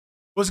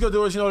What's good,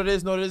 dudes? You know what it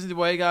is. Know what it is. The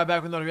boy A-God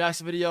back with another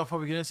reaction video. Before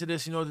we get into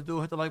this, you know what to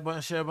do. Hit the like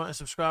button, share button,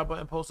 subscribe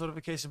button, post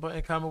notification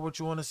button, comment what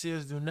you want to see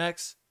us do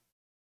next.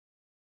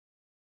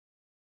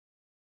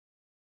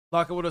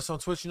 Lock it with us on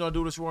Twitch. You know,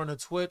 do this. We're on the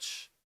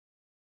Twitch.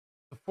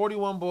 The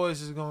 41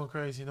 boys is going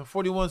crazy. The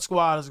 41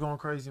 squad is going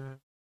crazy, man.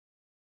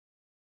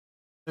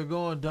 They're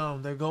going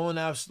dumb. They're going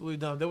absolutely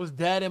dumb. There was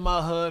Dad in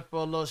my hood for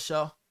a little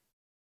show.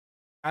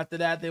 After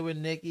that, they were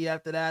Nikki.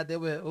 After that, they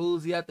were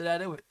Uzi. After that,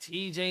 they were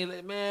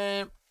TJ.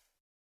 Man,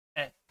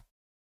 hey,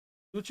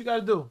 do what you got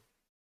to do.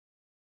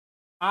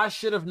 I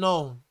should have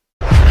known.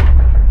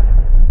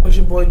 It's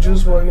your boy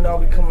Juice WRLD, you know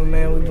we coming,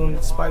 man. We doing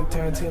the Spike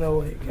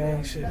Tarantino way,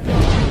 gang shit.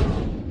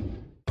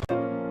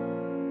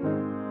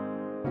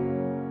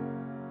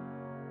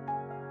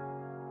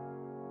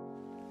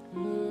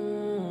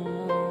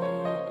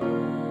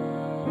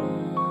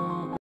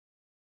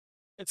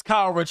 It's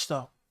Kyle Richh,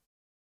 though.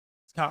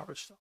 It's Kyle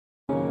Richh, though.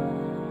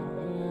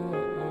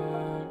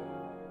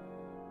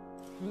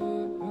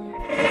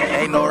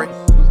 Hey, Nori.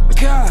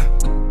 God,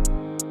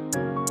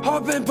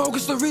 heart been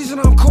focused, the reason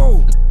I'm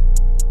cold.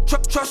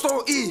 Trust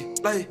on E,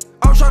 like,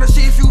 I'm trying to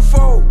see if you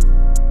fold.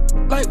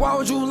 Like, why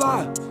would you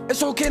lie?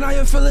 It's okay, now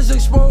your feelings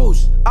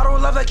exposed. I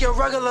don't love like your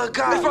regular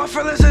guy. If my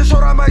feelings is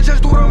short, I might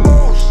just do the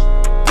most.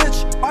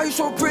 Bitch, why you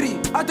so pretty?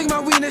 I think my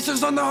weakness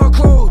is under her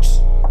clothes.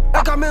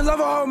 Like I'm in love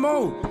with her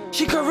mode.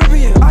 She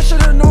Caribbean, I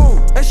should've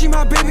known. And she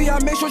my baby, I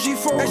make sure she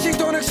folds. And she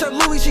don't accept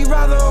Louis, she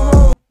rather a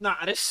roll. Nah,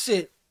 this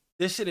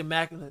shit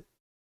immaculate.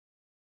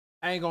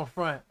 I ain't gonna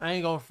front. I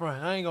ain't gonna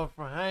front. I ain't gonna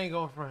front. I ain't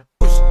gonna front.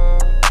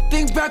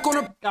 Think back on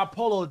the Got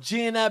Polo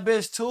G in that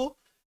bitch too.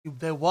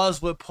 There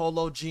was with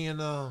Polo G and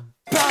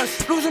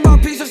past. Losing my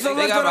pieces, the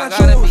life that I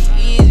gotta chose.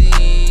 be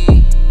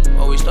easy.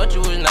 Always thought you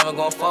was never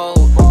gonna fold.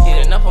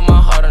 Heating up on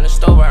my heart on the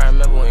stove. I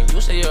remember when you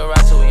said you're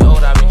right till we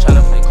old. I be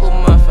tryna play cool,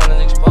 but my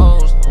feelings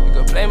exposed. You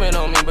could blame it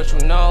on me, but you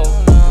know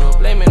you would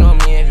blame it on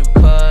me if you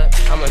could.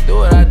 I'ma do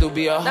what I do,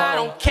 be a hoe. Nah, I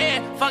don't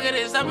care. Fuck it,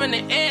 it's up in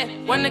the air.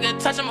 One nigga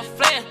touch, I'm a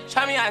flare.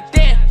 Try me, I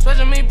dare.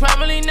 Switching me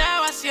properly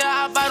now. I see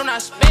how I bottle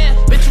not spare.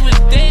 Bitch, you was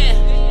dead.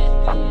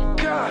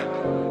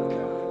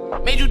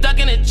 God. Made you duck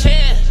in a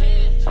chair.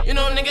 You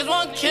know niggas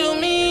won't kill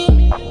me.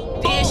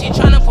 Yeah, she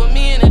tryna put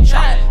me in a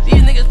trap.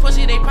 These niggas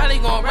pussy, they probably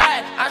gon'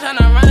 ride. I'm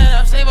tryna run it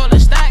up, save all the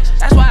stacks.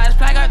 That's why it's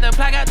plaque out the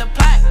plaque out the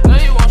plaque. No,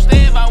 you won't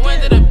stay if I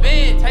went to the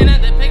bed. Take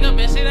not to pick up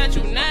and say that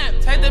you nap.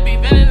 Take to be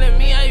venting to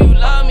me how you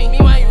love me.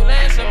 Meanwhile you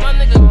land some other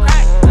nigga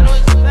crack. I know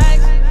it's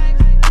facts,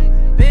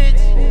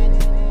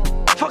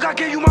 bitch. Fuck, I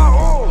gave you my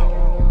all.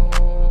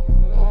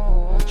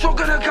 So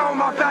gonna count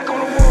my back on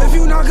the wall. If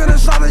you not gonna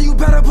solve it, you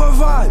better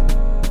provide.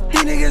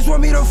 These niggas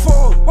want me to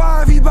fall.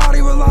 Why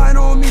everybody relying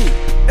on me?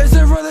 Is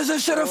it real? Is it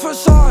shit a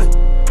facade?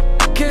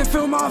 Can't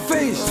feel my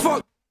face.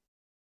 Fuck.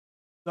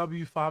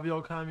 W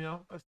Fabio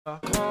cameo.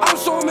 I'm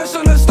so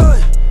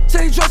misunderstood.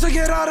 Take drugs to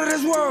get out of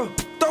this world.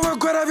 Don't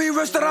regret every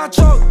risk that I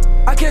took.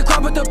 I can't cry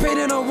with the pain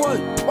in the wood.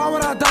 Why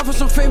would I die for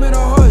some fame in the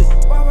hood?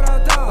 Why would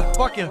I die?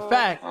 Fucking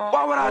fact.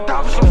 Why would I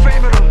die for some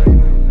fame in the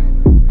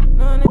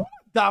hood?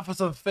 Die for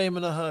some fame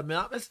in the hood,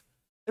 man.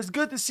 It's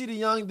good to see the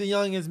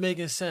young is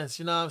making sense.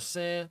 You know what I'm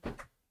saying?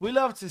 We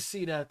love to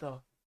see that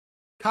though.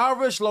 Kyle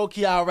Richh low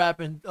key out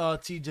rapping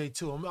TJ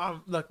too.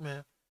 Look,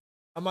 man,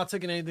 I'm not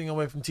taking anything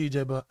away from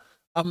TJ, but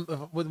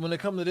when it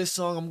comes to this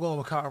song, I'm going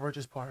with Kyle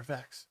Richh's part.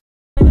 Facts.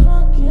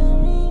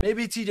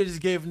 Maybe TJ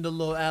just gave him the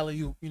little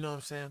alley-oop, you know what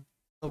I'm saying?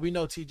 But we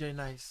know TJ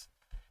nice,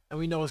 and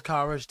we know it's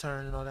Kyle Richh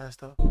turn and all that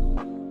stuff.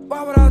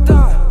 Why would I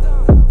die?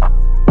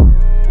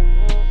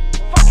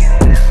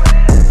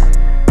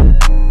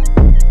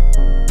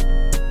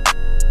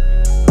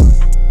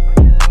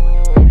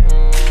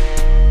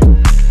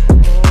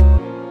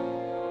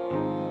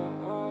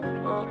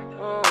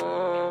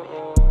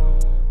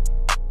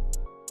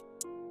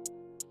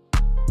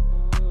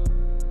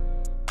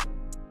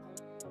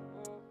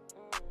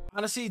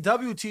 I see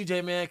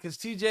WTJ, man, because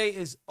TJ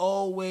is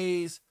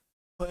always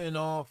putting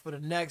on for the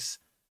next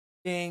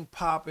thing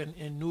popping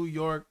in New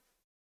York.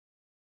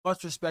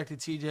 Much respect to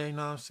TJ, you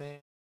know what I'm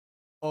saying?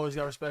 Always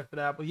got respect for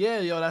that. But yeah,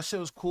 yo, that shit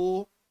was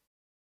cool.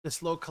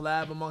 This little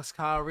collab amongst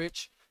Kyle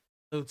Richh.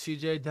 Little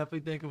TJ,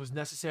 definitely think it was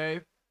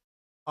necessary.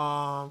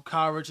 Kyle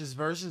Richh's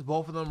verses,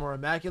 both of them were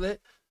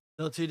immaculate.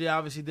 Little TJ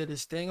obviously did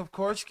his thing, of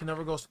course. You can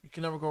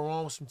never go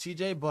wrong with some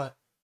TJ, but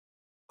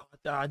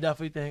I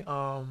definitely think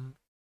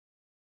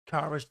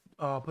Kyle Richh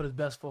put his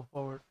best foot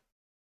forward.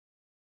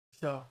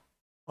 So,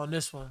 on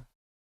this one.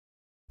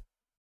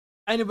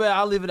 Anyway,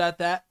 I'll leave it at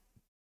that.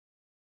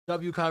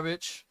 W Kyle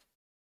Richh.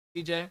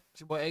 TJ,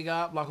 it's your boy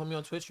A-God. Block on me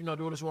on Twitch. You know,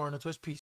 do this war on the Twitch. Peace.